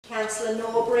Councillor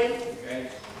Norbury.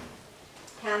 Against.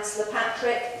 Councillor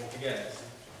Patrick. Against.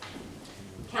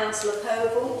 Councillor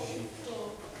Povell.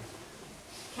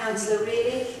 Councillor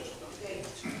Reilly.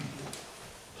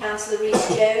 Councillor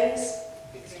Rhys-Jones.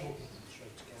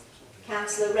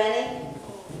 Councillor Rennie.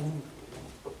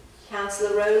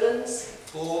 Councillor Rowlands.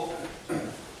 For.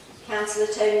 Councillor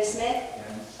Tony Smith.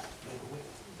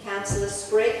 Councillor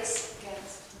Spriggs.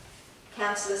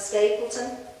 Councillor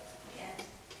Stapleton.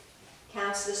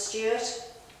 Councillor Stewart.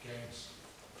 Against.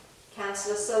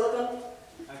 Councillor Sullivan.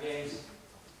 Against.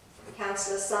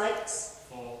 Councillor Sykes.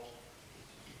 For.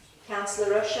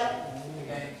 Councillor Usher.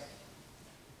 Against.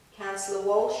 Councillor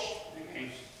Walsh.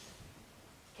 Against.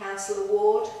 Councillor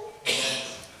Ward.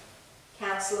 Against.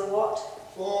 Councillor Watt.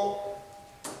 For.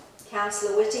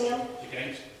 Councillor Whittingham.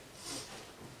 Against.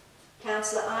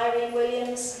 Councillor Irene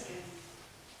Williams.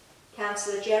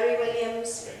 Councillor Jerry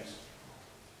Williams. Against.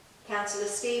 Councillor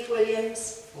Steve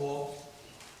Williams. For.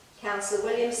 Councillor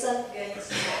Williamson.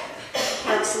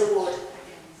 Councillor Wood.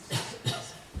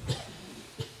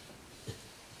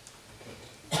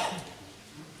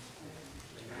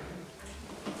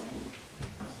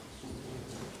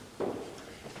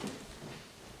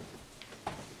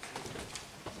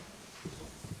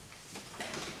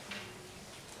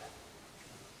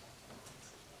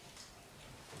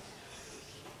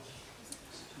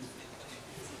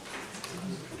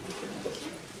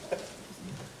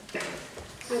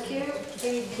 Thank you.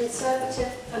 The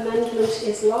Conservative amendment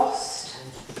is lost.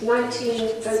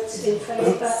 19 votes in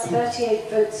favour, 38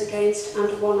 votes against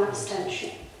and 1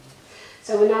 abstention.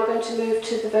 So we're now going to move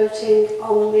to the voting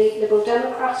on the Liberal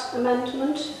Democrat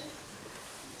amendment.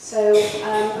 So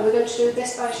are we going to do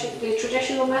this by the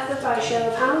traditional method, by show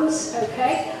of hands?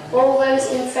 Okay. All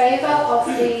those in favour of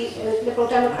the Liberal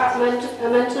Democrat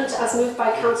amendment as moved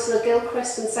by Councillor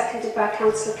Gilchrist and seconded by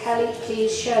Councillor Kelly,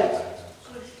 please show.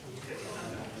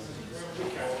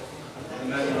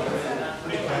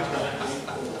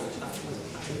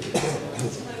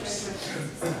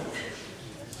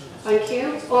 Thank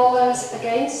you. All those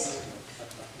against?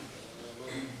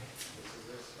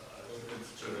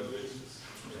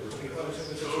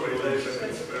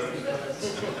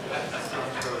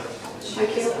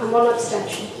 Thank you. And 1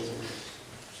 abstention.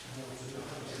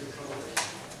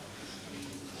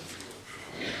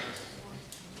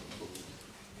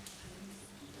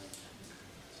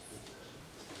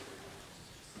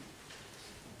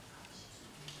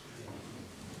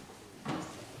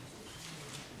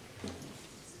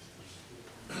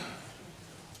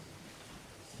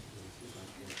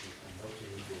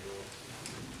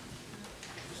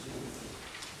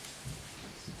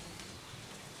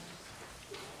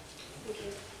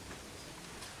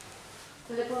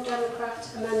 The Liberal Democrat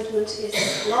amendment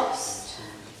is lost.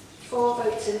 4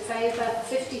 votes in favour,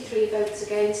 53 votes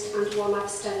against and 1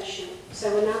 abstention.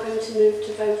 So we're now going to move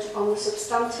to vote on the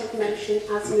substantive motion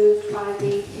as moved by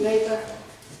the Labour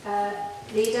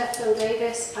leader, Phil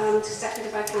Davis, and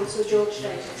seconded by Councillor George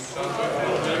Davis.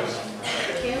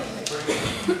 Thank you.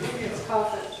 It's card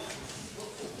vote.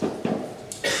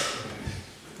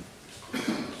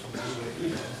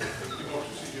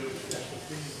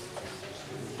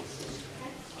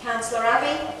 Councillor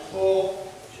Abbey. For.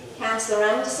 Councillor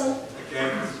Anderson.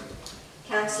 Against.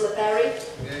 Councillor Berry.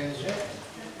 Against.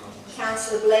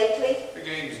 Councillor Blakely.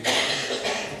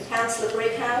 Against. Councillor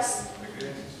Brighouse.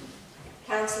 Against.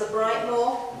 Councillor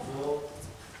Brightmore. For.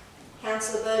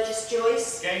 Councillor Burgess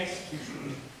Joyce. Against.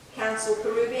 Councillor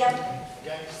Peruvian.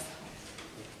 Against.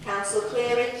 Councillor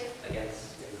Cleary.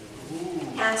 Against.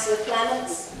 Councillor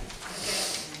Clements.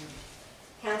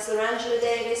 Councillor Angela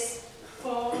Davis.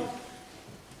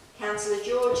 Councillor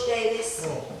George Davis.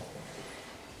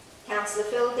 Councillor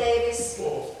Phil Davis.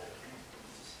 For.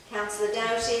 Councillor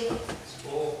Doughty.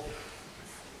 For.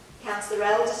 Councillor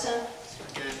Elderton.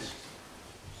 Against.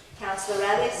 Councillor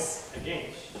Ellis.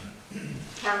 Against.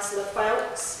 Councillor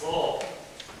Fowkes. For.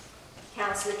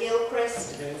 Councillor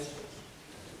Gilchrist. Against.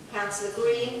 Councillor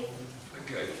Green.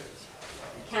 Against.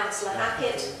 Councillor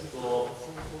Hackett. For.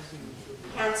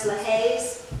 Councillor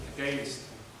Hayes. Against.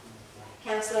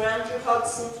 Councillor Andrew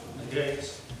Hodson.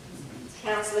 Against.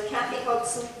 Councillor Cathy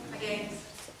Hodson. Against.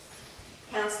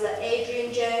 Councillor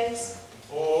Adrian Jones.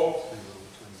 For.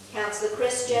 Councillor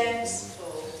Chris Jones.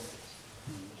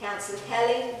 Councillor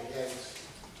Kelly. Against.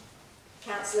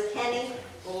 Councillor Kenny.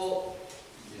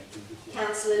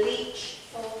 Councillor Leach.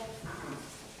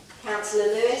 Councillor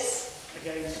Lewis.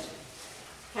 Against.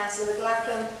 Councillor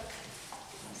McLachlan.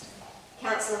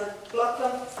 Councillor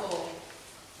McLaughlin.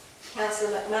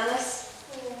 Councillor McManus.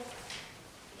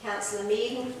 Councillor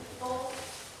Meaden.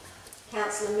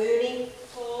 Councillor Mooney.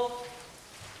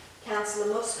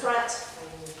 Councillor Muskrat,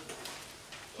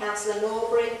 Councillor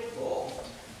Norbury, For.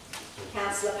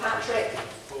 Councillor Patrick,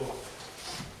 For.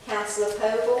 Councillor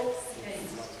Povell,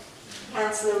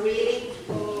 Councillor Reilly,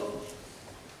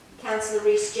 Councillor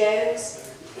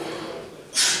Rhys-Jones,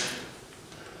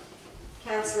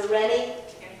 Councillor Rennie,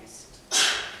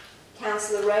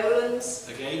 Councillor Rowlands,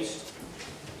 Against.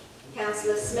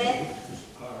 Councillor Smith,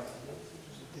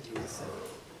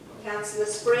 Councillor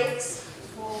Spriggs,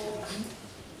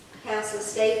 Councillor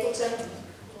Stapleton,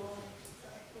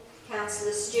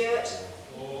 Councillor Stewart,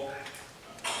 For.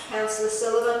 Councillor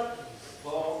Sullivan,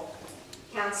 For.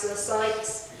 Councillor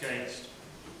Sykes, Against.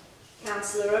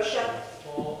 Councillor Usher,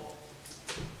 For.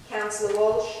 Councillor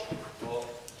Walsh, For.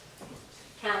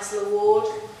 Councillor Ward,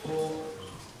 For.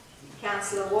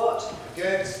 Councillor Watt,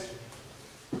 Against.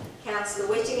 Councillor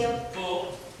Whittingham,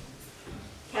 For.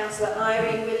 Councillor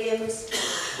Irene Williams,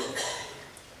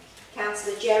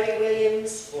 Councillor Jerry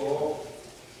Williams, For.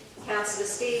 Councillor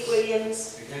Steve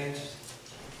Williams, Against.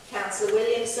 Councillor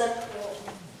Williamson,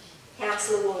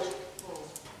 Councillor Wood.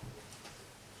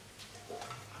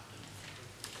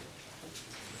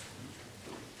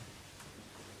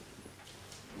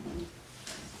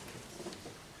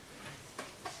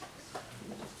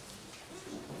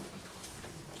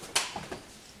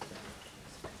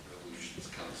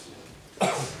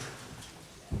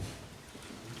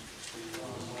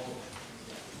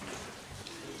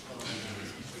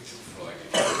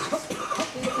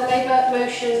 The Labour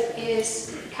motion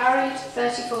is carried,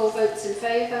 34 votes in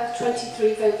favour,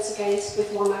 23 votes against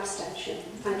with 1 abstention.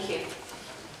 Thank you.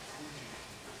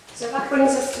 So that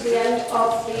brings us to the end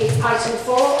of the item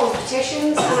 4 on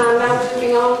petitions, and I'm now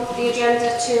moving on the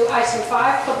agenda to item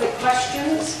 5, public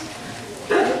questions.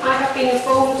 I have been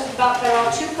informed that there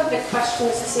are 2 public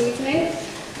questions this evening.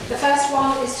 The first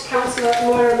one is to Councillor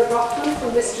Moira McLaughlin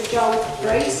from Mr John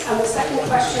Brace, and the second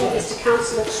question is to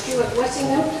Councillor Stuart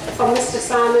Whittingham from Mr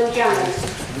Simon Jannon.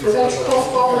 I'm going to call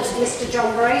forward Mr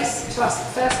John Brace to ask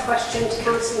the first question to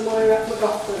Councillor Moira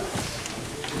McLaughlin.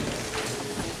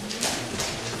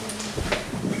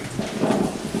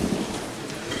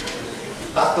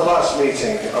 At the last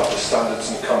meeting of the Standards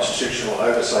and Constitutional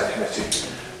Oversight Committee,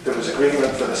 there was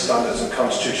agreement for the Standards and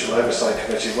Constitutional Oversight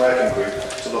Committee working group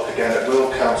to look again at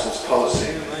Wirral Council's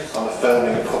policy on the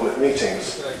filming of public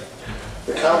meetings.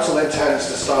 The Council intends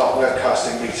to start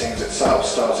webcasting meetings itself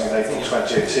starting in April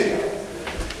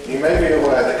 2018. You may be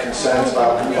aware that concerns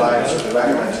about compliance with the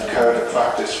recommended code of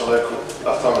practice for local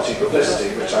authority publicity,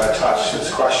 which I attached to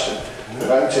this question,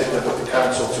 prevented the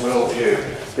Council to Wirral View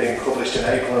being published in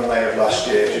April and May of last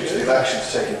year due to the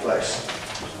elections taking place.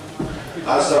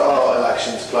 As there are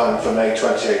elections planned for May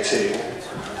 2018,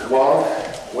 1.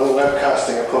 Will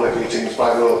webcasting of public meetings by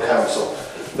Wirral Council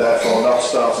therefore not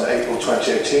start in April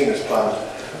 2018 as planned,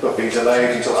 but be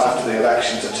delayed until after the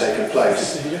elections have taken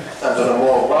place? And on a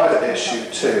more wider issue,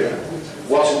 2.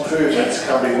 What improvements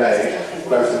can be made,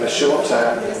 both in the short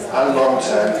term and long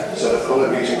term, so that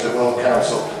public meetings of Wirral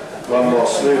Council run more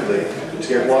smoothly? To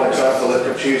give one example that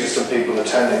confuses some people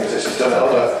attending, as this is done at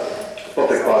other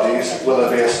public bodies, will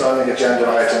there be a standing agenda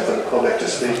item for the public to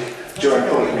speak during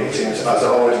public meetings, as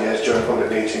there already is during public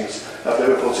meetings of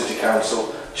Liverpool City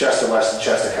Council, Chester West and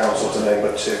Chester Council, to name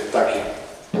but 2. Thank you.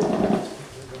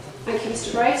 Thank you,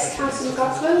 Mr Brace. Councillor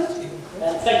McLaughlin.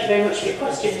 Thank you very much for your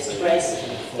question, Mr Brace.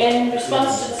 In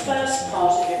response to the first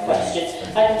part of your question,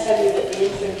 I can tell you that the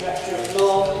Interim Director of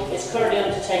Law is currently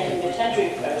undertaking the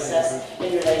tendering process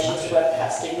in relation to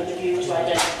webcasting with a view to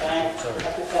identifying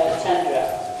a preferred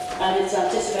tenderer. And it's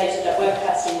anticipated that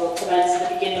webcasting will commence at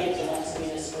the beginning of the next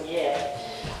municipal year.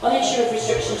 On the issue of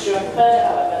restrictions during further,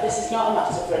 however, this is not a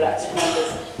matter for elected members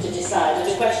to decide, and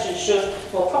the question should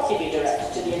more properly be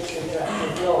directed to the Interim Director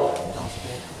of Law.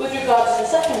 With regard to the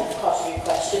second part of your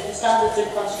question, the Standards and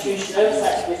Constitution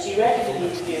Oversight Committee regularly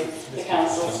review the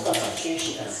Council's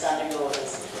constitution and standing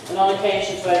orders, and on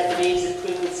occasions where it believes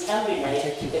improvements can be made,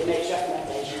 it makes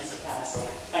recommendations to Council.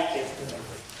 Thank you.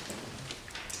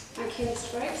 Thank you,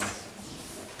 Mr Brace.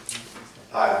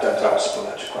 I don't have a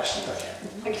supplementary question, thank you.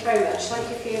 Thank you very much. Thank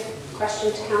you for your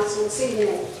question to Council this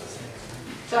evening.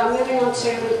 So I'm moving on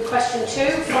to question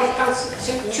 2 from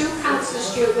Councillor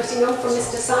Stuart Whittingham from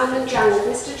Mr Simon Jang.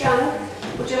 Mr Jang,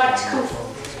 would you like to come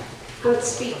and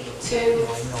speak to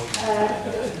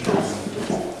Council?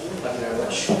 Thank you very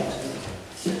much.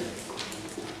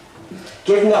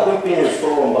 Given that we've been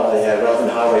informed by the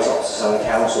relevant highways officers and the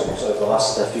councils over the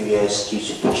last few years due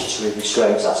to budgetary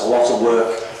restraints, that's a lot of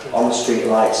work on the street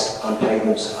lights and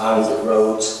pavements and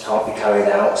roads can't be carried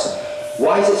out.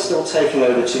 Why is it still taking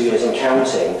over 2 years and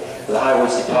counting for the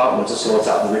Highways Department to sort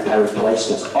out the repair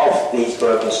replacements of these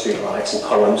broken streetlights and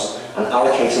columns and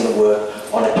allocating the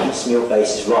work on a piecemeal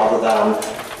basis rather than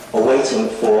awaiting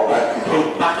for a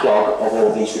complete backlog of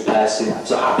all these repairs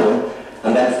to happen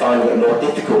and then finding it more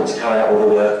difficult to carry out all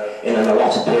the work in an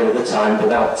allotted period of time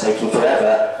without taking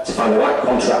forever to find the right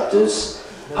contractors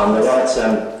and the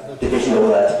right divisional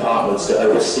departments to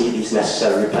oversee these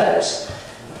necessary repairs.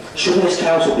 Shouldn't this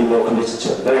council be more committed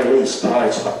to, at the very least,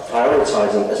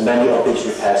 prioritising as many of these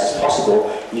repairs as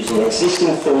possible using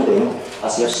existing funding,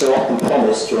 as they have so often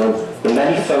promised during the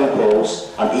many phone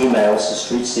calls and emails to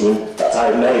Street Team that I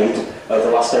have made over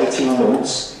the last 18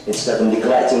 months, instead of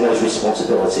neglecting those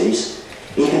responsibilities,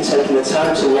 even taking the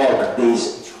time to log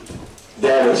these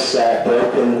various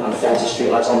broken and faulty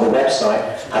streetlights on the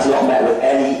website has not met with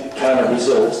any kind of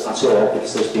results at all,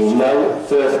 because there's been no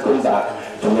further comeback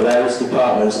from the various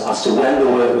departments as to when the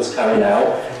work was carried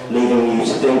out, leaving you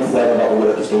to think whether or not the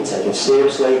work is being taken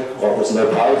seriously, or there's no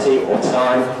priority or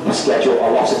time or schedule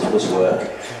allotted for this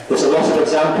work. There's a lot of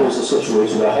examples of such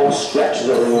routes where whole stretches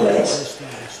are eliminated.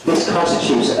 This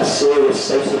constitutes a serious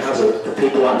safety hazard for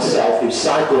people like myself who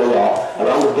cycle a lot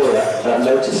around the borough and have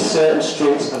noticed certain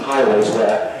streets and highways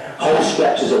where whole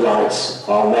stretches of lights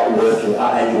are not working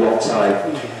at any one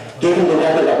time. Given the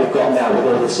weather that we've got now with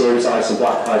all the serious ice and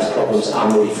black ice problems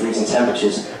and the freezing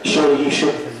temperatures, surely you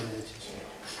should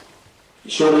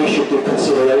do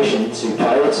consideration to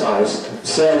prioritise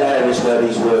certain areas where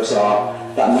these works are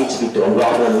that need to be done,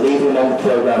 rather than leaving them on the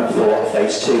programme for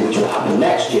phase 2, which will happen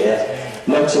next year,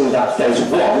 noting that phase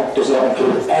 1 does not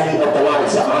include any of the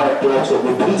lights that I have brought up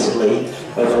repeatedly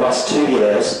over the last 2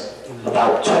 years,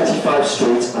 about 25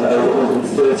 streets and over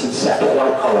 130 separate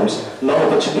light columns, none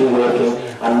of which have been working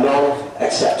and none,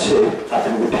 except 2, have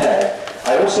been repaired.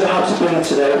 I also have to bring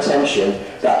to their attention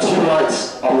that 2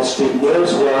 lights on the street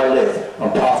nearest where I live,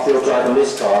 on Parkfield Drive and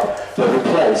Liscard, were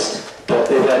replaced, but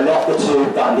they were not the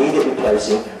 2 that needed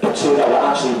replacing, but 2 that were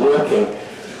actually working.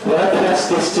 When I pressed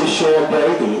this to Sean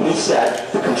Brady, he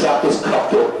said the contractor's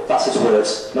cocked up. That's his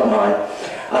words, not mine.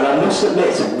 And I must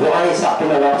admit, why has that been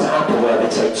allowed to happen, where they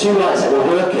take 2 lights that were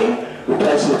working,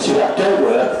 replace them with 2 that don't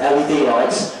work, LED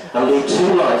lights, and leave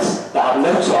 2 lights that have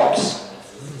no tops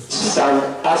to stand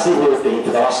as they would have been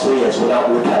for the last 3 years without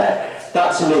repair?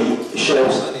 That to me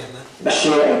shows a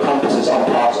sheer incompetence on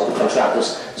the part of the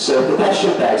contractors. So the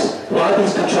question begs, why are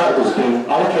these contractors being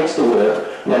allocated the work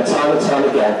when time and time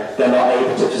again they're not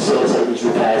able to facilitate these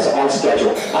repairs on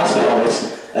schedule, as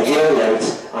promised, a year late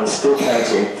and still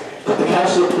counting? Could the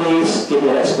councillor please give me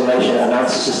an explanation and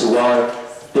answers as to why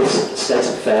this state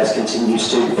of affairs continues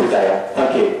to prevail?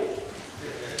 Thank you.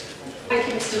 Thank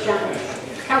you, Mr. Jackman.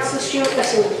 Councillor Stuart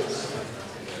Little.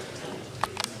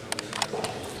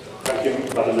 Thank you,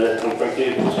 Madam Mayor, and thank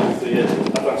you for the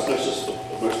advance notice of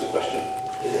most of the question. I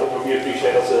really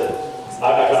appreciate that.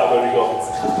 I've only got.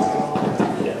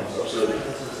 Yeah, absolutely.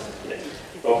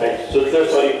 Yeah. Okay, so the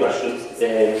first part of your question,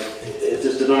 it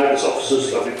is denied that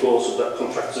officers have reported that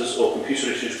contractors or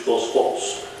computer issues cause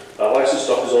faults. Our licence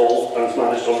stock is old and is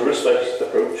managed on a risk-based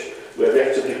approach, where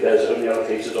reactive repairs are only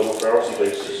allocated on a priority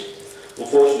basis.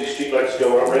 Unfortunately, streetlights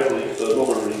go out regularly for a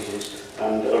number of reasons,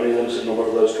 and only a limited number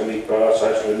of those can be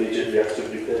prioritised for immediate reactive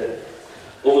repair.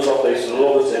 Others are placed in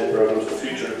longer-term programmes for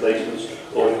future replacements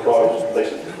or required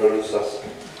replacement components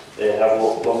that have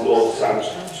long order times,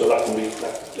 so that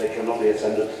they cannot be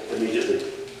attended immediately.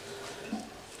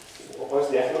 Where's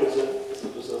the echo? Is there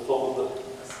a problem with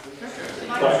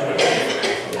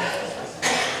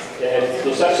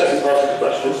the second part of the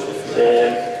question,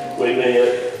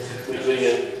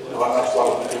 that's why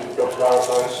we can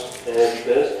prioritise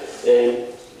repairs.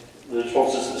 The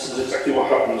response is this is exactly what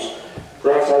happens.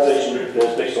 Prioritisation of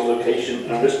repairs based on location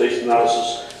and risk-based analysis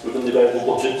within the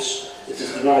available budgets. It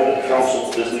is denied that the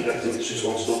council is neglecting its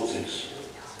responsibilities.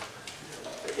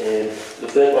 The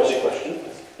third part of your question.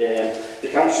 The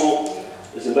council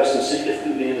is investing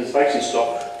significantly in its lighting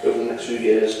stock over the next few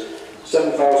years.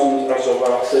 7,000 out of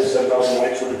our 37,000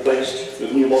 lights were replaced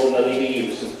with new modern LED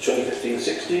units in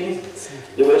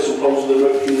 2015-16. There were some problems with the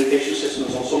remote communication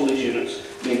systems on some of these units,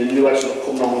 meaning the new lights will not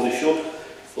come on when they should,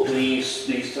 but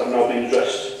these have now been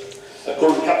addressed. A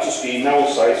current capture scheme now on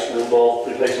site will involve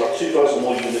replacing about 2,000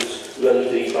 more units with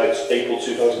LED lights April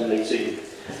 2018.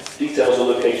 Details of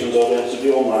locations are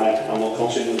relatively online and will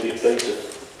continue to be updated.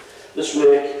 This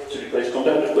work to replace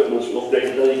condemned equipment with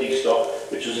upgraded LED stock,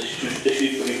 which was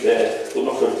issued for repair, could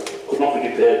not be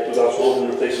repaired without ordering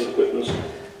replacement equipment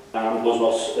and was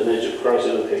not an urgent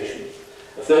priority location.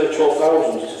 A further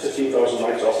 12,000 to 15,000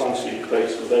 lights are planned to be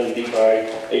replaced with LED by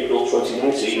April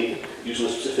 2019 using a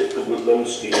specific government loan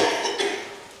scheme.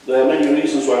 There are many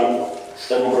reasons why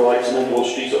a number of lights in one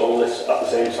street are all lit at the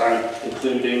same time,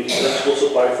 including electrical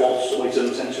supply faults awaiting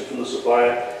attention from the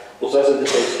supplier, but as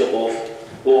indicated above,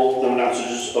 all known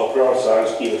outages are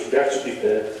prioritised either for reactive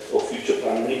repair or future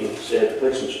planned maintenance,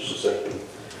 replacements, I should say.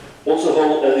 Once the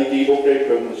whole LED upgrade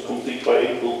programme is complete by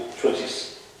April 20,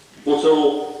 once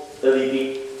all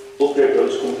LED upgrade programme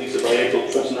is completed by April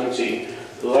 2019,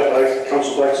 the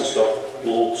council lighting stock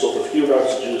will suffer fewer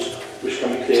outages, which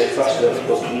can be cleared faster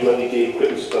because the new LED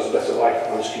equipment has a better life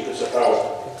and is cheaper to power.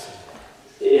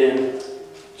 In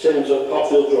terms of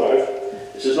Parkfield Drive,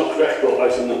 it is not correct that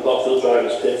lighting on Parkfield Drive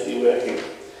is perfectly working.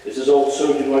 It is old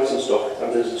sodium lighting stock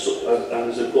and is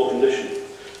in poor condition,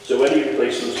 so any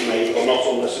replacements made are not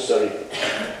unnecessary.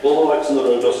 All the lights on the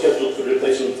road are scheduled for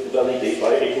replacement with LED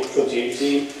by April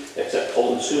 2018, except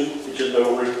column 2, which is no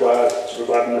longer required to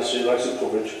provide the necessary lighting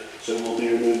coverage, so will be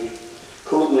removed.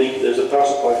 Currently, there is a power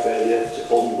supply failure to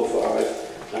column number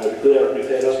 5, and a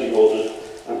repair has been ordered,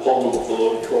 and column number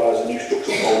 4 requires a new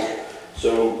structural column,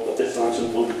 so this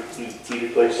item will be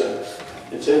replaced then.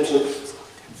 In terms of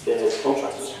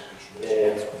contractors,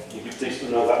 you'd be pleased to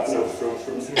know that from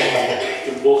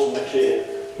autumn next year,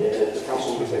 the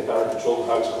council will take direct control of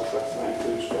the housing contract, and that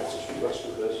includes reactors for the rest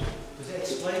of this. Does it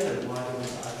explain why there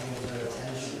was their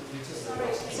attention?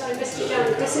 Sorry, Mr.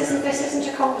 Jones, this isn't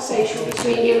a conversation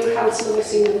between you and Councillor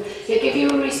Whittingham. He'll give you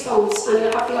a response and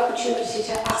you'll have the opportunity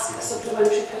to ask a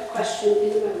supplementary question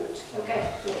in a moment. Okay?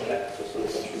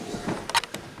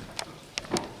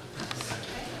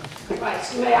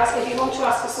 Right, you may ask, if you want to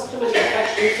ask a supplementary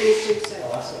question, please do so.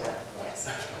 Oh, that's okay. Right.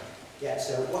 Yeah,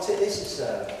 so what it is,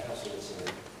 Councillor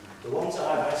Whittingham, the ones that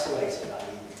I've isolated that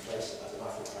need replacement as a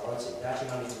matter of priority, they actually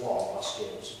managed one last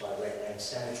year, which is by Wirral Needs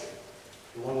Campaign.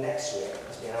 The one next to it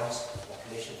has been out of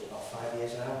commission for about 5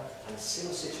 years now, and a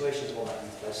similar situation to one that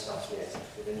you've placed last year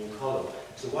with a new column.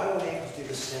 So why were we able to do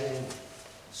the same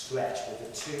stretch with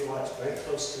the two lights very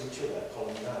close to each other,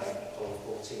 column 9 and column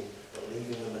 14, but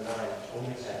leaving number 9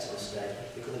 unrepaired to this day?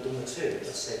 We could have done the two,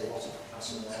 let's save a lot of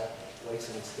hassle now,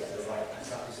 waiting to get the right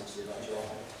practice into the right job.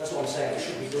 That's what I'm saying, it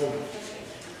should be done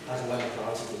as and when the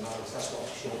priority demands. That's what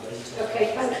should be done.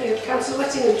 Okay, thank you. Councillor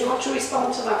Whittingham, do you want to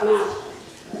respond to that now?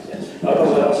 Yes.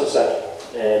 As I said,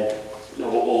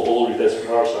 all repairs are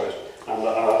prioritised, and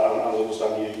I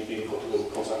understand you've been in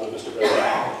contact with Mr.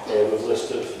 Brown with a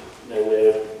list of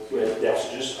where the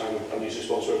outages and his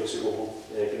response to every single one,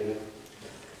 giving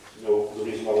the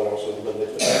reason why they're also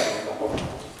back on.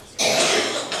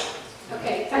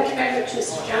 Okay, thank you very much,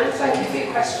 Mr. Jan. Thank you for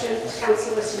your question,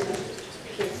 Councillor Whittingham.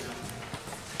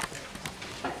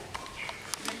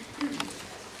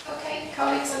 Okay,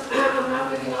 colleagues, I'm now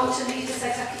moving on to leaders,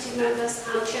 executive members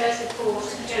and chair's report,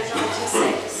 agenda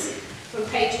item 6, from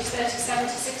pages 37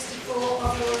 to 64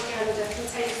 of your agenda,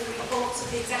 contains the reports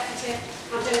of the executive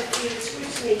and overview and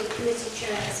scrutiny committee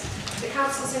chairs. The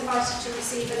council is invited to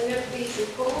receive a no-lead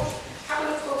report.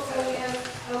 Cabinet portfolio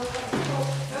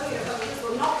holders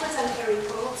will not present their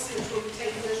reports, which will be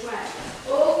taken as read.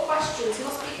 All questions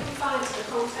must be confined to the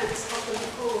contents of the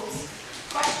reports.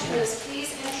 Questioners,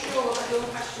 please ensure that your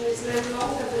question is no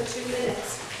longer than 2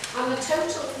 minutes, and the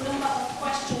total number of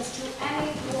questions to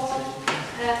any one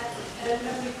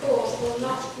report will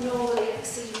not normally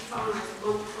exceed 5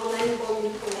 on any one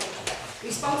report.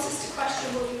 Responses to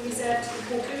questions will be reserved to the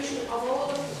conclusion of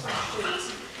all of the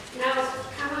questions. Now,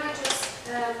 can I just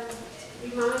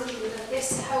remind you that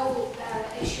this whole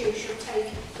issue should take,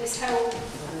 this whole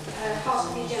part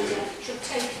of the agenda should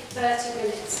take 30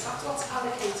 minutes. That's what's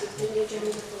allocated in the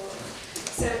agenda for it.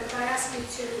 So could I ask you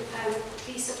to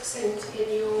be succinct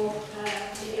in your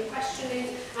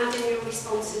questioning and in your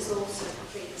responses also,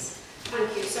 please.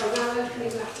 Thank you. So now opening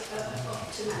that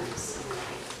up to members.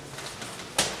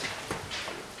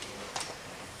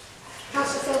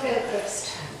 Councillor Phil Gilchrist.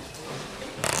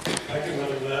 Thank you,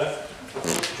 Madam Mayor. I've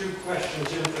put 2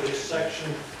 questions in for this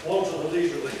section. One to the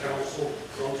Leader of the Council,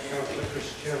 one to Councillor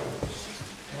Chris Jones.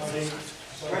 The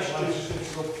question is...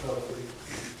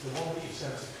 The one that you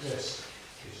sent to Chris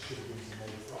should have been to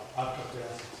me. I've got the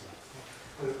answer to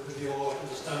that. With your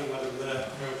understanding, Madam Mayor,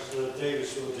 Councillor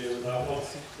Davis will deal with that one.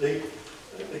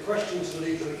 The question to the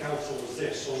Leader of the Council was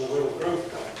this, on the Wirral Growth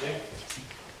Company.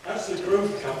 As the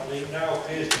Growth Company now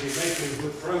appears to be making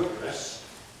good progress,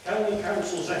 can the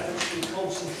Council's efforts be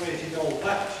concentrated on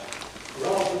that,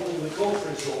 rather than the golf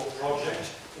resort project,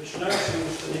 which now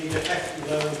seems to need a hefty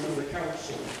loan from the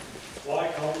Council? Why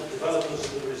can't the developers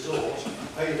of the resort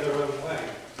pay their own way?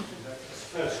 That's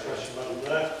the first question, Madam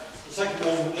Mayor. The second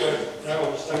one, which I now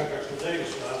understand Councillor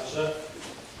Davis will answer,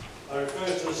 I refer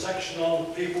to the section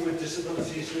on people with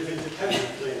disabilities live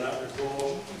independently in that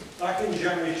report. Back in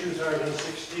January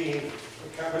 2016, the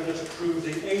Cabinet approved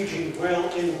the Ageing Well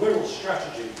in Wirral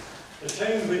strategy.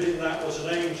 Contained within that was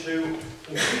an aim to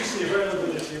increase the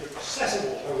availability of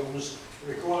accessible homes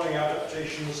requiring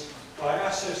adaptations by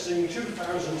assessing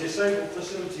 2,000 disabled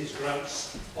facilities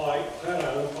grants per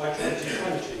annum by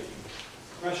 2020.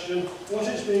 Question: what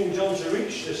is being done to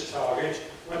reach this target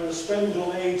when the spend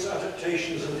on AIDS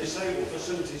adaptations and disabled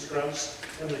facilities grants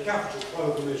in the capital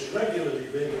programme is regularly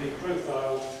being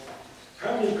profiled?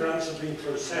 How many grants have been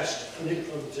processed and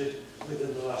implemented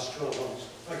within the last 12 months?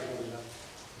 Thank you, Madam.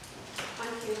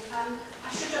 Thank you.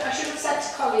 I should have said to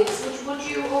colleagues, would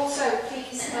you also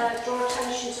please draw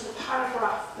attention to the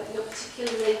paragraph that you're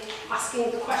particularly asking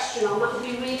the question on? That would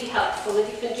be really helpful if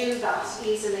you can do that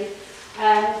easily,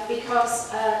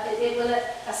 because it will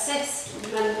assist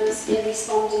members in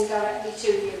responding directly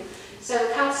to you.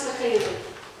 So, Councillor Cleary.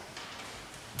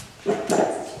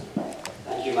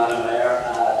 Thank you, Madam Mayor.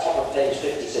 Top of page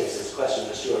 56 is a question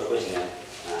for Stuart Whittingham,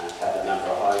 Cabinet Member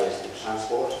for Highways and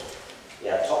Transport.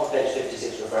 Yeah, top of page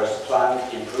 56 refers to planned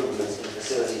improvements in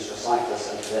facilities for cyclists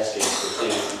and pedestrians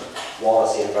between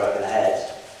Wallasey and Brighton.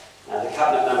 The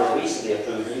Cabinet Member recently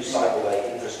approved new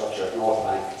cycleway infrastructure at North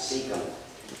Bank and Seacombe.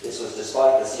 This was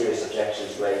despite the serious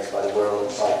objections raised by the Wirral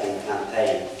Cycling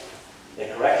Campaign.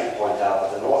 They correctly point out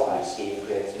that the North Bank scheme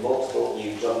creates multiple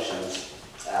new junctions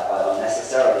by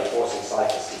unnecessarily forcing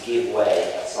cyclists to give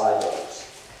way at side roads.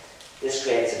 This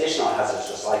creates additional hazards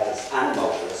for cyclists and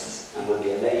motorists and will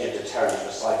be a major deterrent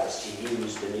for cyclists to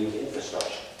use the new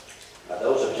infrastructure.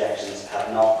 Those objections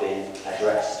have not been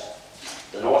addressed.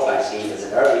 The North Bank scheme is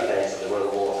an early phase of the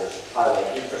Wirral Waters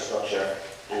highway infrastructure,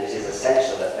 and it is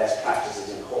essential that best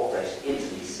practices incorporated into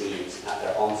these schemes at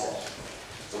their onset.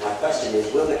 So my question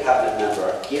is, will the Cabinet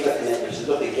Member give a commitment to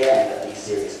look again at these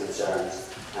serious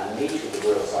concerns and meet with the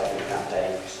Wirral Cycling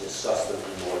Campaign to discuss them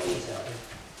in more detail?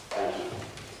 Thank you.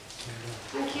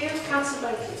 Thank you.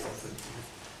 Councillor Blakey.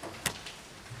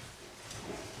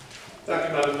 Thank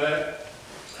you, Madam Mayor.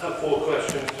 I have 4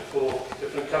 questions for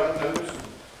different Cabinet members.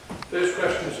 First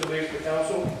question is to leave the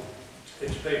Council.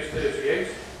 It's page 38.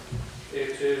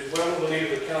 It is, when will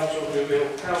the Council reveal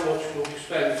how much will be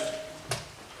spent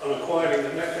on acquiring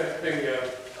the Mecca Bingo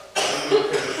and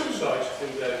European site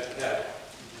in their head?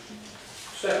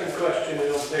 Second question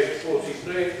is on page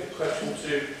 43, a question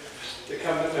to the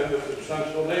Cabinet Member for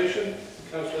Transformation,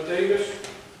 Councillor Davis.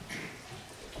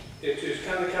 It is,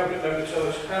 can the Cabinet Member tell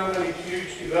us how many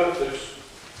huge developers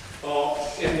are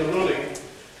in the running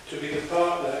to be the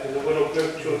partner in the Wirral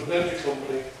Growth Joint Venture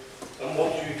Company, and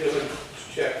what due diligence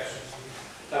checks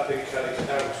have been carried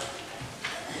out?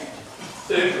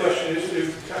 Third question is to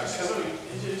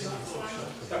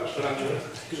that was for Angela.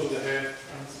 It's on the hair.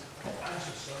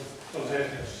 On the hair.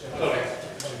 Sorry.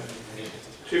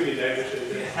 Too many Davis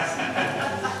here.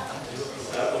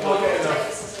 I'm not getting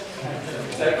enough.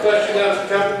 Question now to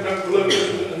Cabinet Member for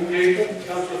Local Engagement,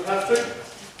 Councillor Patrick.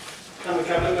 Can the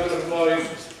Cabinet Member advise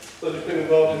that has been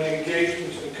involved in the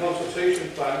engagement and consultation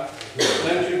plan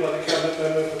mentioned by the Cabinet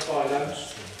Member for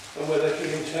Finance, and whether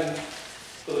he intends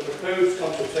for the proposed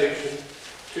consultation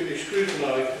to be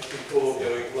scrutinised before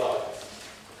going live?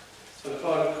 And the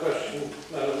final question,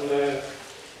 Madam Mayor,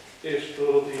 is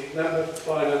for the Member for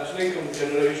Finance and Income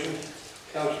Generation,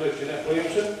 Councillor Jeanette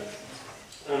Williamson.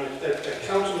 And at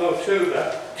Council of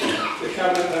October, the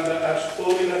Cabinet Member asked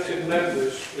all elected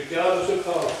members, regardless of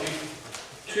party,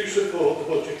 to support the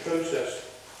budget process.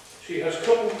 She has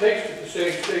cut and pasted the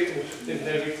same statement in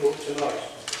her report tonight.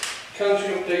 Can she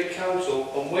update Council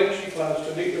on when she plans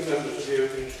to meet the members of the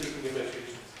Open Scrutiny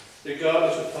Committees,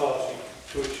 regardless of party,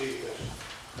 to achieve this?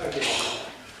 Thank you.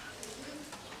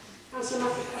 Councillor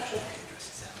Matthew Patrick.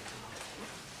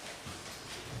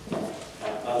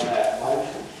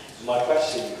 My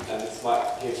question, and this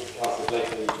might give Councillor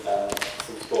Blakely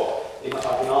some thought. I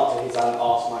can answer his and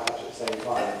ask my question at the same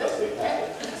time, if that's okay.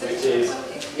 Which is,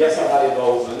 yes, I've had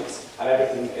involvement, and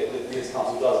everything that this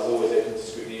council does is always open to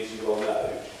scrutiny, as you all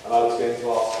know. And I was going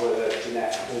to ask whether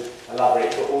Jeanette could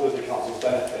elaborate for all of the council's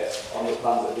benefit on the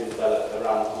plans that have been developed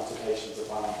around the consultations of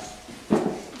finance.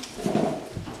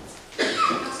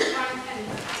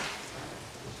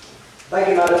 Thank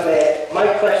you, Madam Mayor. My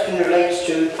question relates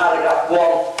to paragraph 1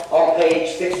 on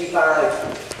page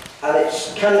 55, and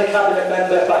it's, can the Cabinet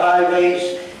Member for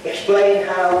Highways explain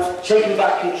how taking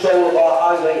back control of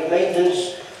our highway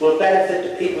maintenance will benefit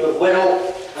the people of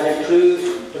Wirral and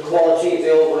improve the quality of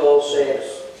the overall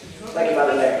service? Thank you,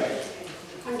 Madam Mayor.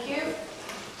 Thank you.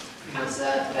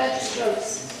 Councillor Burgess-Jones.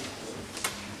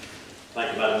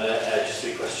 Thank you, Madam Mayor. Just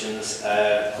 3 questions.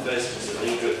 First, as the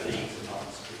leader of the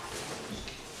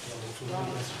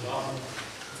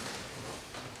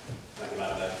Thank you,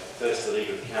 Madam Mayor. First, the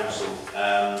Leader of the Council.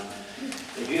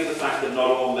 In view of the fact that not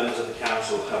all members of the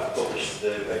Council have published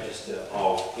the Register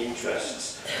of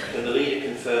Interests, can the Leader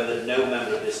confirm that no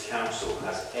member of this Council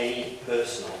has any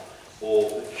personal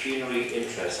or pecuniary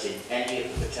interest in any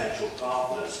of the potential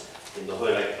partners in the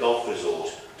Wirral Golf Resort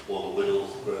or the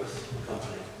Wirral Growth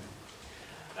Company?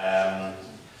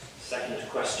 Second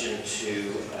question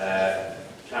to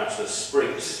Councillor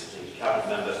Spriggs, the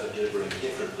Cabinet Member for delivering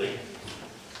differently.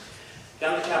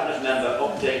 Can the Cabinet Member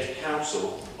update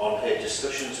Council on her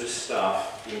discussions with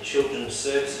staff in Children's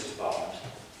Services Department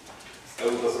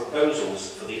over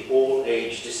proposals for the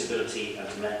All-Age Disability and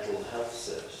Mental Health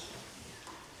Service?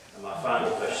 And my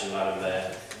final question, Madam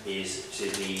Mayor, is to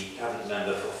the Cabinet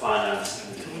Member for Finance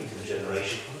and Income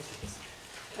Generation,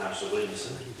 Councillor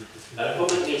Williamson. At a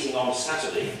public meeting on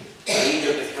Saturday, the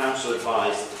Leader of the Council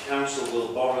advised that the Council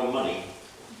will borrow money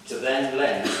to then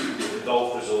lend to the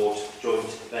Golf Resort Joint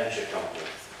Venture Company.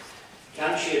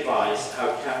 Can she advise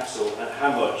how Council and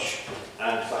how much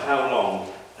and for how long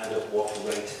and at what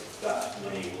rate that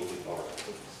money will be borrowed?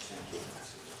 Thank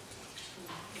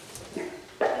you.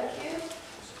 Thank you.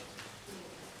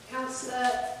 Councillor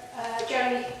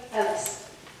Jeremy Ellis.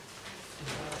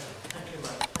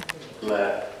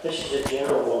 This is a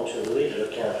general one to the Leader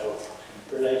of Council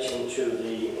relating to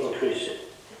the increase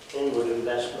in inward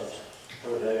investment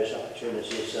and various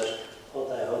opportunities that what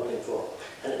they're hoping for.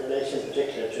 And it relates in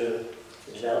particular to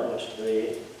the development of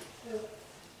the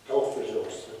golf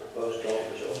resorts, the proposed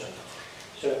golf resorts.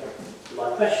 So my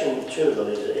question to the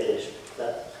Leader is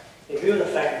that in view of the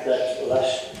fact that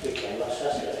last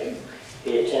Saturday,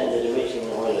 he attended a meeting in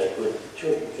Hoylake with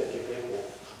 250 people,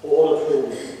 all of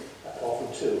whom, apart from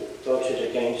two, voted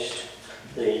against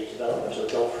the development of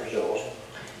the golf resort.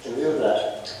 In view of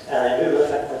that, and in view of the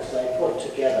fact that they put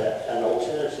together an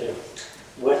alternative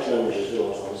wetland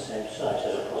resort on the same site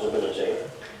as a possibility,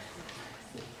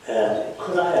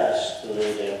 could I ask the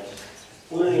Leader,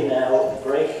 will you now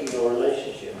break your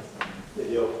relationship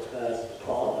with your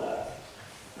partner,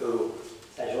 who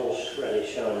has already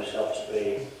shown himself to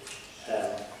be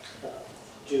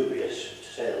dubious,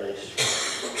 to say the least?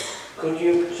 Could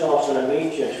you start an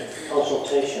immediate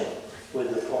consultation with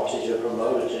the parties who are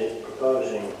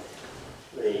proposing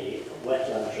the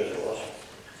wetlands resort?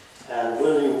 And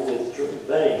will you withdraw,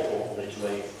 very importantly to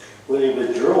me, will you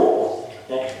withdraw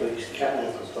next week's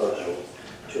Cabinet proposal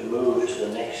to move to the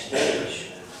next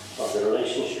stage of the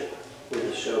relationship with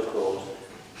the so-called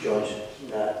joint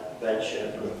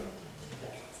venture group?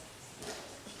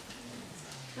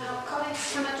 Now,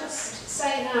 colleagues, can I just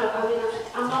say now, I mean,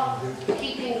 I'm not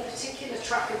keeping particular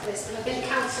track of this, but I think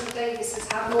Councillor Davis has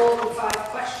had more than 5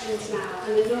 questions now,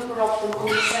 and a number of them on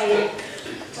the same.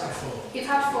 You've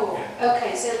had 4.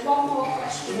 Okay, so one more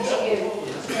question to you.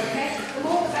 Okay, the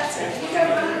more the better. You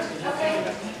don't mind? Okay,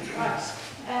 right.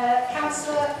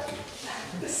 Councillor,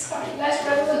 sorry, Les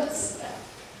Rowlands.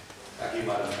 Thank you,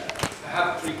 Madam Mayor. I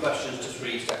have 3 questions to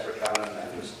 3 separate Cabinet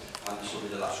members, and this will be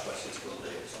the last question for the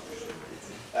day.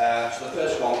 So the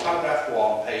first one, paragraph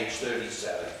 1, page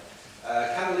 37.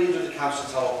 Can the Leader of the Council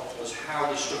tell us how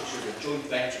the structure of the joint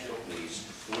venture companies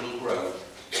will grow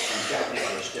and Jack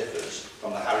Nicholas differs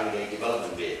from the Haringey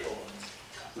development vehicle,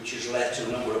 which has led to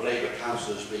a number of Labour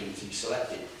councillors being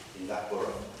selected in that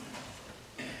borough?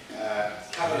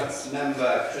 Cabinet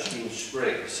Member Christine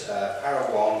Spriggs, para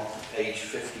 1, page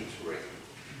 53.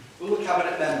 Will the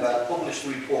Cabinet Member publish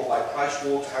the report by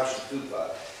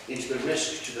PricewaterhouseCoopers into the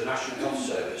risk to the National Health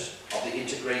Service of the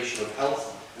integration of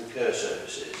health and care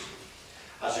services,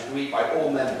 as agreed by all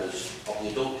members of the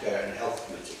Adult Care and Health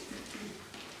Committee?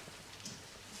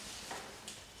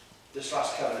 This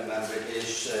last Cabinet Member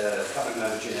is Cabinet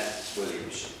Member Jeanette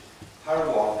Williams. Para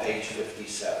 1, page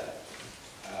 57.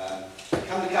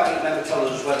 Can the Cabinet Member tell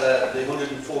us whether the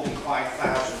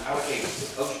 £145,000 allocated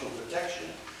for postal protection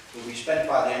will be spent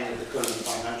by the end of the current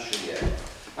financial year?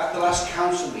 At the last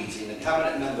council meeting, the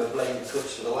Cabinet Member blamed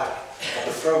cuts for the lack of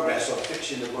the progress of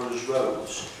fixing the borough's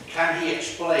roads. Can she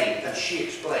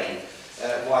explain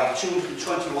why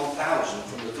 £221,000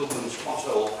 from the government's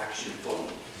pothole action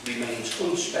fund remains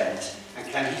unspent, and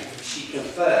can she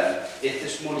confirm if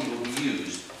this money will be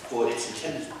used for its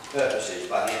intended purposes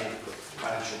by the end of the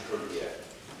financial current year?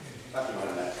 Thank you,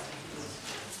 Madam Mayor.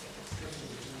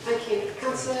 Thank you.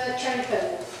 Councillor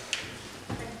Cherry-Coe.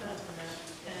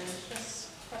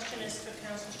 This question is for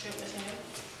Councillor Stewart-Whittingham,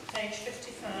 page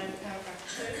 55, paragraph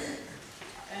 2.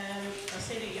 I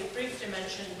see that you've briefly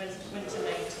mentioned winter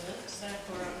maintenance,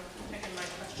 therefore I'm picking my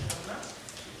question on that.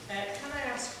 Can I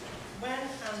ask when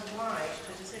and why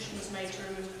the decision was made to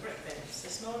remove brick bins?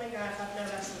 This morning I've had no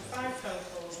less than 5 phone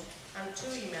calls and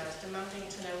 2 emails demanding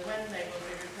to know when they will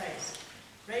be replaced.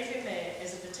 Raven Mere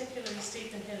is a particularly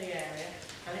steep and hilly area,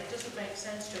 and it doesn't make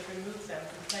sense to have removed them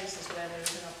from places where there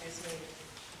is an obvious need.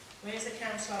 We as a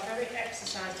council are very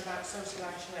exercised about social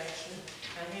isolation,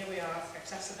 and here we are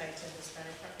exacerbating this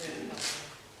very problem.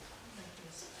 Thank you,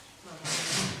 Ms.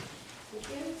 Thank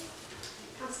you.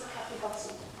 Councillor Cathy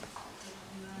Hodson.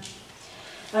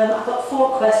 I've got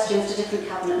 4 questions to different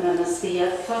Cabinet members.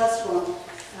 The first one,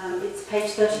 it's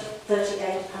page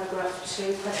 38, paragraph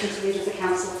 2, question to Leader of the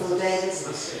Council, Phil Davis.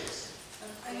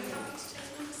 Are you happy to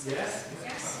take number 6? Yes.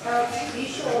 Yes. You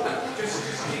sure? Just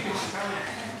keep it down.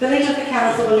 The Leader of the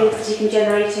Council believes that he can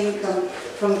generate income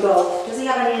from golf. Does he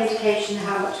have any indication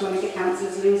how much money the Council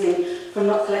is losing from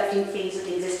not collecting fees of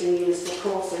the existing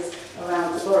municipal courses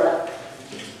around the borough?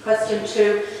 Question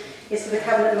 2 is for the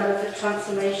Cabinet Member for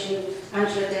Transformation,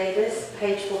 Angela Davis,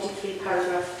 page 43,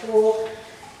 paragraph 4.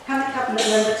 Can the Cabinet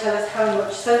Member tell us how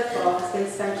much so far has been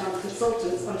spent on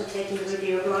consultants undertaking the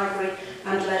review of library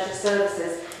and leisure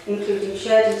services, including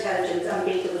shared intelligence and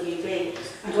BWB,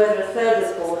 and whether a third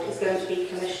report is going to be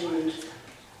commissioned?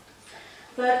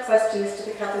 Third question is to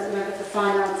the Cabinet Member for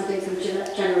Finance and Income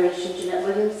Generation, Jeanette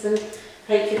Williamson,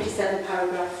 page 57,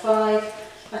 paragraph 5.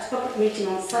 At a public meeting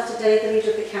on Saturday, the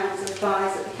Leader of the Council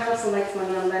advised that the Council makes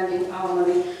money on lending our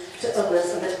money to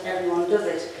others and that everyone does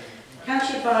it. Can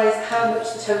she advise how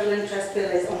much the total interest bill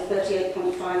is on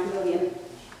 38.5 million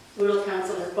Wirral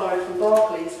Council has borrowed from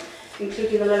Barclays,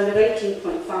 including a loan of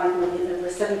 18.5 million over a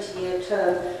 70-year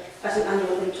term at an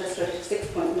annual interest rate of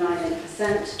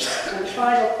 6.98%? And the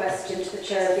final question to the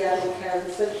Chair of the Adult Care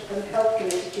and Health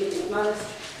Committee, Judy McManus,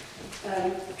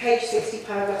 page 60,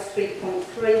 paragraph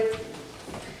 3.3.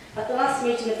 At the last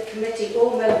meeting of the committee,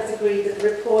 all members agreed that the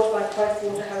report by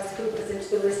PricewaterhouseCoopers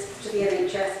into the risks to the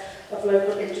NHS of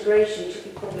local integration should be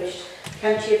published.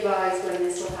 Can she advise when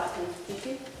this will happen? Thank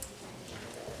you.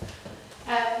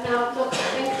 Now, look, I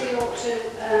think we ought to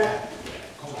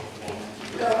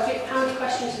go. How many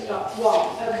questions have we got?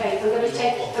 1. Okay, I'm going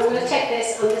to take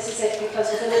this, and this is it,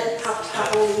 because we're going to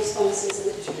have all the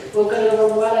responses, and we're going to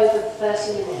run well over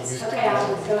 30 minutes. Okay,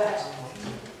 Alan, go ahead.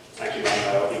 Thank you, Madam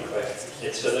Mayor. I'll be quick.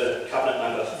 It's for the Cabinet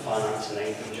Member for Finance and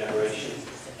Income Generation,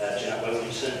 Jeanette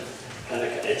Williamson, and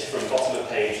it's from bottom of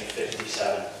page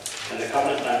 57. And the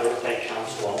Cabinet Member update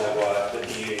Council on their work with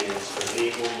the unions for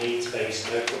legal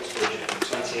needs-based no-cuts budget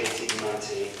for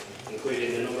 2018-19, including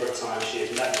the number of times she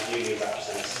has met with union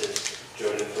representatives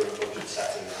during the current budget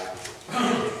setting round.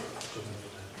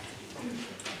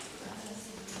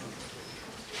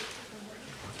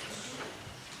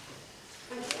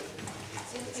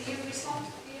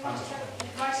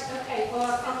 Okay,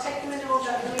 well, I'll take them in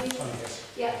order.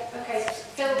 Yeah, okay.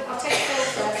 Phil, I'll take Phil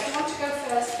first. Do you want to go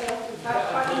first, Phil? I've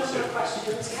quite a number of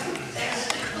questions,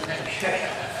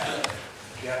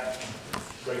 Yeah,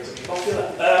 great to be popular.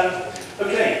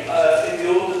 In the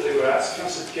order that they were asked,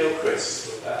 Councillor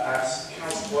Gilchrist asked,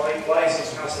 why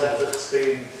isn't Council efforts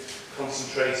being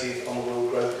concentrated on the Wirral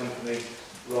Growth Company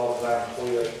rather than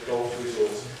Hoyer Golf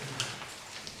Resorts?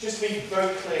 Just to be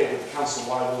very clear with the Council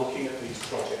why we're looking at these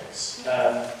projects,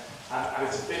 and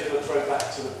it's a bit of a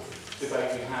throwback to the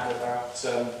debate we had about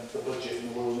the budget and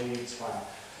the Wirral Needs Plan.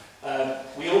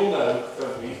 We all know,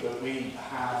 don't we, that we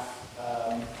have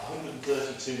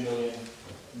 132 million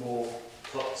more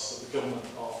cuts that the government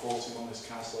are forcing on this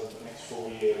Council over the next 4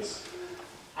 years.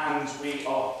 And we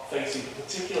are facing a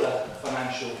particular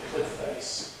financial cliff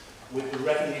face with the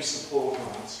revenue support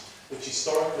grant, which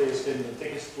historically has been the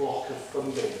biggest block of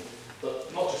funding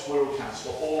that not just Wirral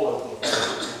Council, but all local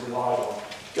authorities have relied on,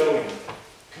 going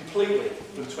completely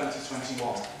from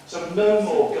 2021. So no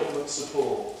more government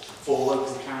support for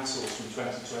local councils from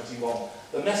 2021.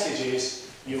 The message is,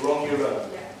 you're on your own.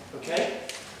 Okay?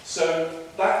 So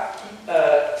that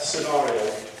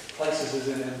scenario places us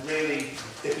in a really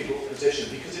difficult position,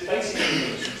 because it basically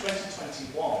means from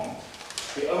 2021,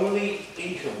 the only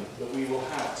income that we will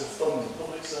have to fund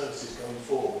public services going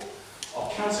forward are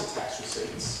council tax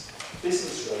receipts,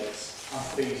 business rates, and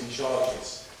fees and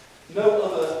charges. No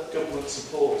other government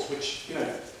support, which, you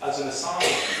know, as an aside,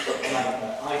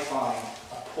 I find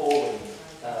appalling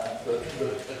that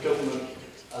the government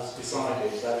has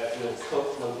decided that it will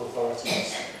cut local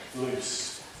authorities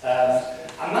loose.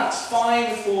 And that's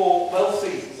fine for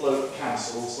wealthy local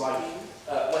councils like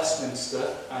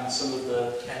Westminster and some of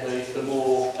the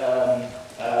more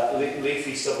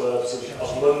leafy suburbs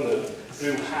of London,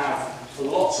 who have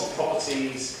lots of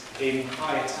properties in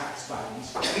higher tax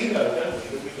bands. We know, don't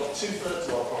we, that we've got 2/3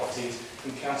 of our properties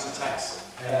in council tax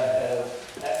A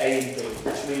and B,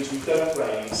 which means we don't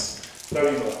raise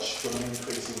very much from an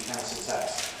increase in council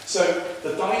tax. So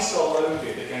the dice are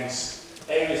loaded against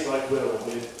areas like Wirral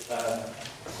with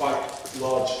quite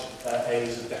large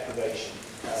areas of deprivation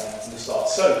from the start.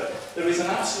 So there is an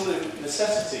absolute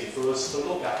necessity for us to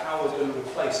look at how we're going to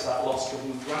replace that lost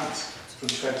government grant from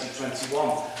 2021.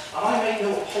 And I make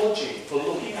no apology for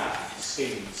looking at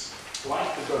schemes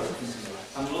like the Growth Company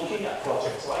and looking at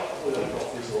projects like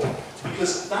Wirral Resort,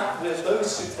 because those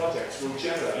two projects will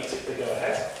generate, if they go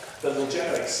ahead, that will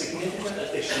generate significant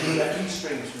additional revenue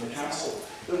streams from the council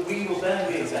that we will then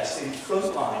reinvest in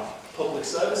frontline public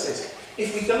services.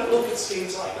 If we don't look at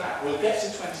schemes like that, we'll get to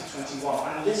 2021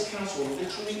 and this council will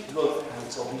literally run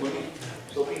out of money.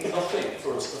 There'll be nothing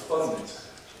for us to fund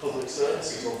public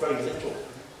services, or very little.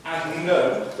 And we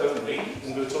know, don't we,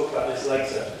 and we'll talk about this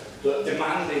later, that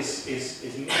demand is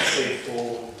massive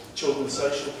for children's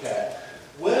social care.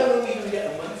 Where are we going to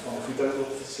get the money from if we don't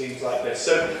look for schemes like this?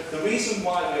 So the reason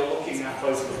why we are looking at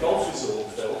both the golf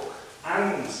resort bill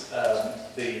and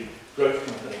the Growth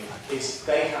Company is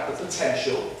they have the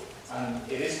potential, and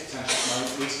it is potential at the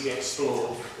moment, needs to be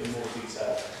explored in more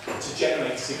detail, to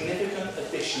generate significant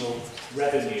additional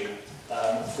revenue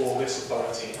for this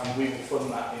authority, and we will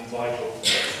fund that in vital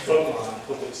frontline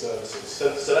public services. So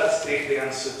that's the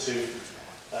answer to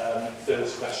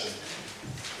Phil's question.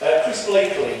 Chris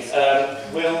Blakely,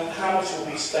 how much will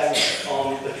be spent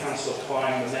on the council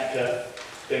acquiring the Mecca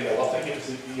bingo? I think it was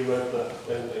the Europa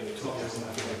building, it's not just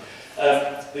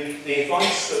the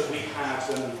advice that we had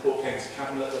when the report came to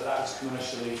Cabinet that was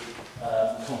commercially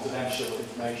confidential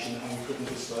information and we couldn't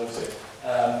disclose it.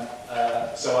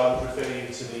 So I would refer you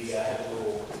to the head of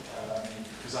law,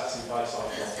 because that's the advice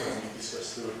I've got when we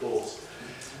discussed the report.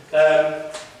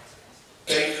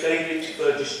 David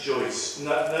Burgess-Joyce,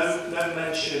 no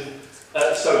mention.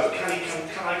 So can I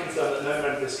confirm that no member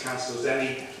of this council has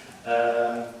any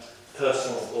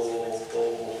personal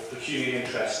or pecuniary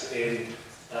interest in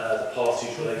the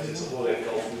parties related to Wirral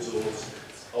Golf Resort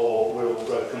or Wirral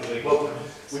Growth Company? Well,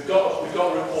 we've got a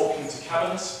report coming to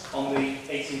Cabinet on the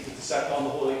 18th of December on the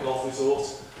Wirral Golf Resort.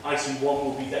 Item 1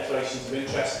 will be declarations of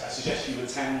interest. I suggest you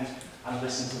attend and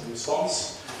listen to the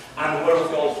response. And the Wirral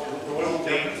Growth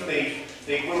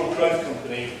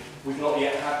Company, we've not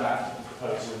yet had that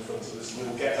proposal in front of us. We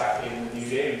will get that in the new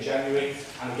year, in January,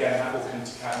 and again that will come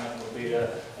to Cabinet. It will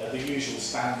be the usual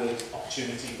standard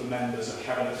opportunity for members of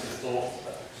Cabinet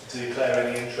to declare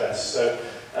any interest. So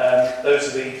those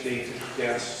are the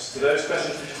answers to those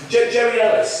questions. Jerry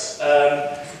Ellis,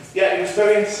 yeah, it was a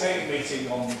very entertaining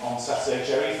meeting on Saturday,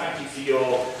 Jerry. Thank you for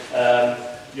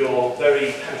your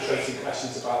very penetrating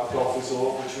questions about the golf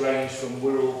resort, which range from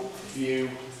Wirral View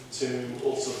to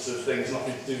all sorts of things,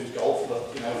 nothing to do with golf,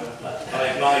 but you know, I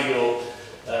admire your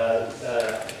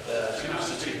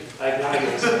tenacity.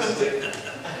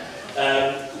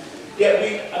 Yeah,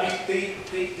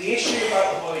 the issue about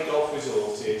the Wirral Golf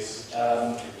Resort is,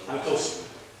 and of course,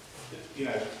 you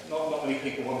know, not many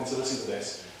people wanted to listen to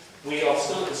this. We are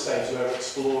still at the stage where we're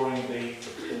exploring the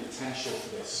potential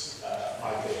for this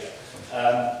idea.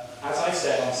 As I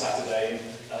said on Saturday,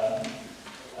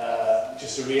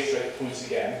 just to reiterate the point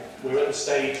again, we're at the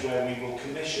stage where we will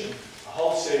commission a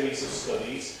whole series of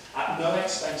studies at no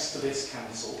expense to this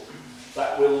council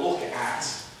that will look at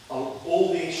all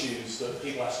the issues that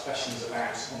people asked questions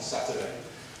about on Saturday.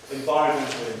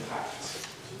 Environmental impact,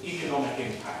 economic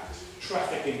impact,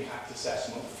 traffic impact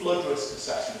assessment, flood risk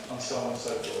assessment, and so on and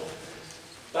so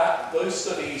forth. Those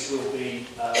studies will be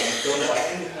done by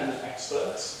independent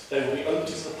experts. They will be open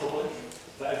to the public,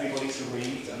 for everybody to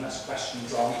read and ask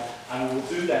questions on, and we will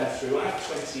do them throughout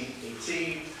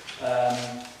 2018,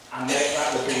 and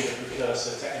that will be the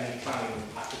precursor to any planning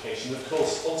application. Of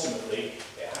course, ultimately,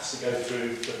 it has to go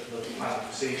through the planning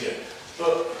procedure.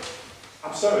 But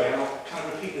I'm sorry, and I'll kind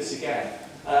of repeat this again.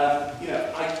 You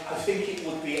know, I think it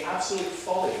would be absolute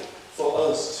folly for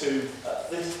us to,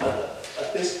 at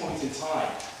this point in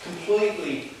time,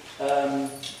 completely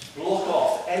block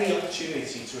off any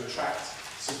opportunity to attract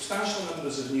substantial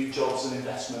numbers of new jobs and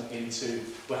investment into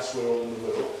West Wirral and the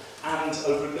Wirral, and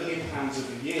over £1 million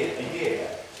a year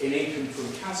in income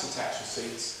from council tax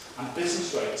receipts and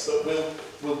business rates that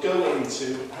will go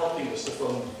into helping us to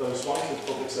fund those vital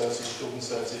public services, children's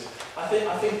services. I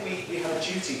think we have a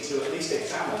duty to at least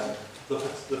examine the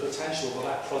potential for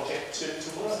that project to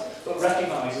work, but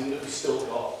recognising that we've still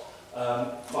got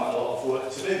quite a lot of work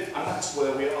to do, and that's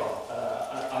where we are.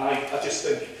 And I just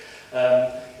think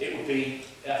it would be,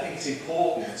 I think it's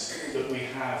important that we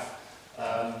have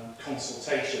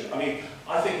consultation. I mean,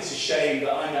 I think it's a shame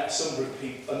that I met a number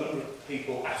of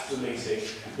people after the meeting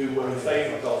who were in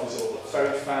favour of golf resort, but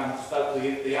felt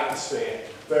the atmosphere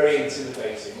very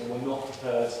intimidating and were not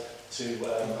prepared to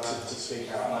speak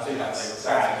out. And I think that's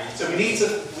sad. So we need to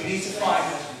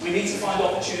find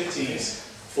opportunities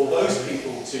for those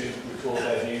people to record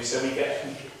their views, so we get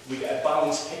a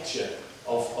balanced picture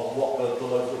of what the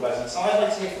local residents. And I'd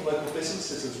like to hear from local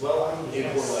businesses as well in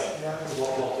Wirral,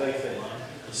 what they think.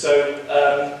 So,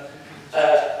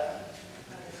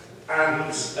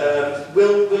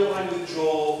 will I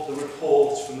withdraw the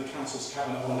report from the Council's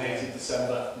Cabinet on the 18th of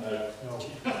December? No.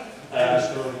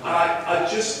 I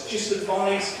just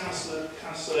advise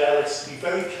Councillor Ellis to be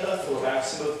very careful about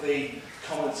some of the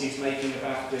comments he's making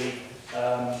about the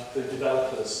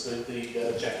developers,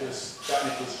 the Jack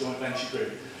Nicholas joint venture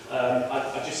group.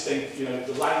 I just think, you know,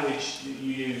 the language that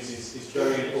you use is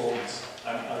very important.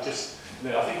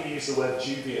 I think you use the word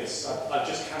dubious. I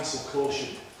just cancel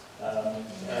caution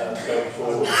going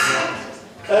forward.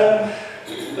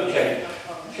 Okay,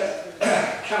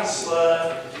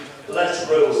 Councillor Les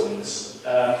Rowlands,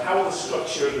 how will the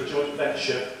structure of the joint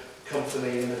venture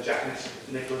company and the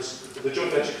the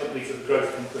joint venture company for the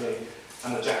growth company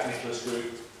and the Jack Nicholas group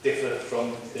differ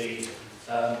from the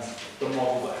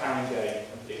model that Haringey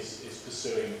is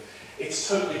pursuing? It's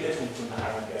totally different from the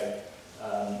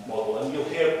Haringey model, and you'll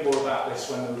hear more about this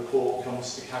when the report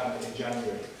comes to Cabinet in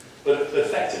January. But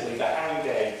effectively, the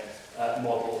Haringey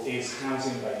model is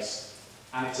housing-based,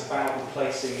 and it's about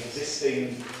replacing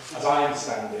existing, as I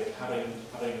understand it, having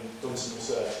done some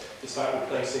research, it's about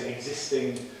replacing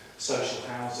existing social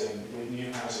housing with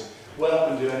new housing. We're not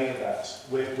going to do any of that.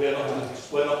 We're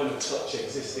not going to touch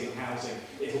existing housing.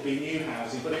 It will be new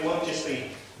housing, but it won't just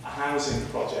be a housing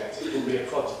project. It will be a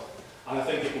project. And I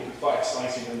think it will be quite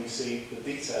exciting when you see the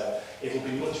detail. It will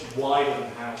be much wider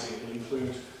than housing. It will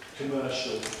include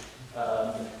commercial,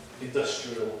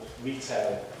 industrial,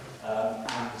 retail,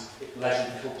 and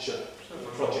leisure and culture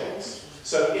projects.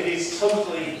 So it is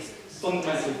totally,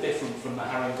 fundamentally different from the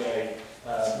Haringey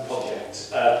project.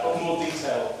 But more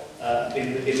detail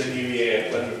in the new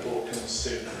year when the report comes to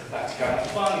back to Cabinet.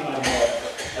 Finally,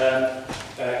 Madam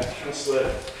Mayor, Councillor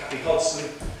Cathy Hodson,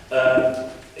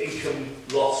 income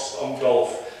lost on golf.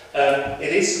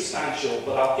 It is substantial,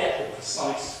 but I'll get the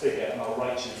precise figure and I'll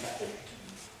write you Cathy.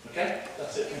 Okay,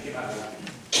 that's it. Thank you, Madam Mayor.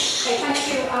 Okay, thank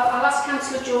you. I'll ask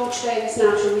Councillor George Davis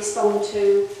now to respond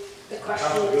to the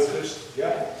questions.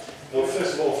 Yeah. Well,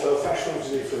 first of all, Phil, thanks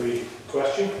for the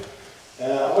question.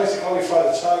 I'd like to clarify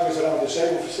the targets around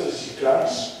disabled facilities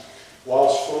grants,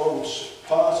 whilst forms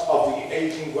part of the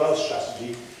Ageing Well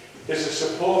strategy, is a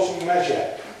supporting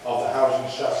measure of the housing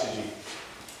strategy.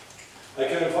 I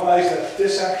can advise that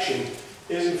this action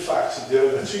is in fact to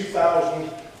deliver 2,000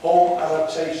 home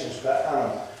adaptations per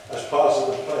annum as part of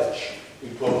the pledge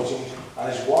reporting,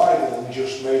 and is wider than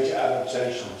just major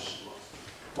adaptations.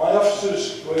 My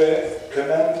officers were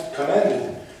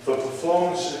commended for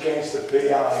performance against the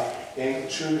PI in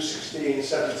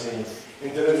 2016-17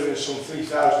 in delivering some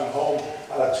 3,000 home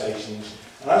adaptations,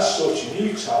 and as such a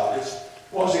new target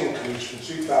was increased from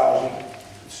 2,000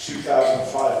 to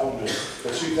 2,500 for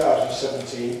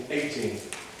 2017-18.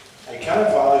 I can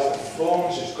advise that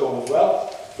performance is going well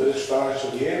for this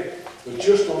financial year, with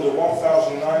just under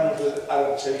 1,900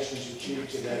 adaptations achieved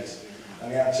to date,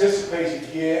 and the anticipated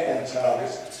year-end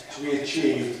target to be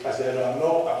achieved as there are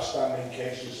no outstanding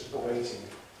cases awaiting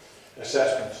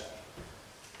assessment.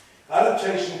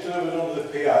 Adaptation delivered under the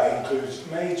PI includes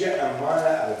major and minor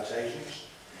adaptations,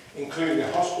 including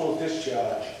hospital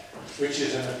discharge, which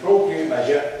is an appropriate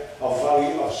measure of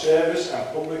value of service and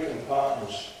public and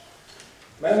partners.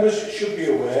 Members should be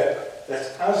aware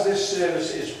that as this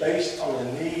service is based on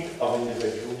the need of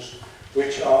individuals,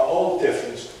 which are all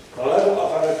different, the level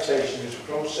of adaptation is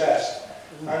processed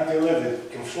and delivered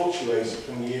can fluctuate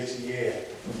from year to year.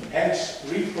 Hence,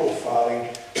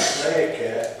 reprofiling may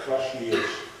occur across years.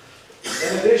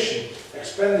 In addition,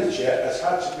 expenditure has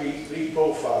had to be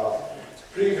reprofiled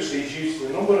previously due to a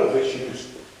number of issues,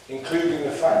 including the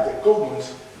fact that government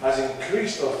has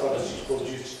increased authorities'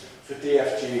 budgets for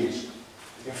DFGs.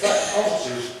 In fact,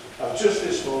 officers have just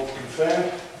this month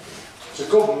confirmed to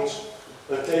government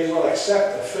that they will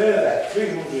accept a further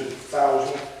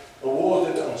 300,000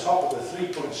 awarded on top of the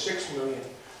 3.6 million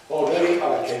already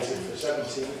allocated for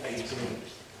 17-18.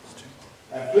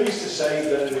 I'm pleased to say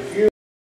that a review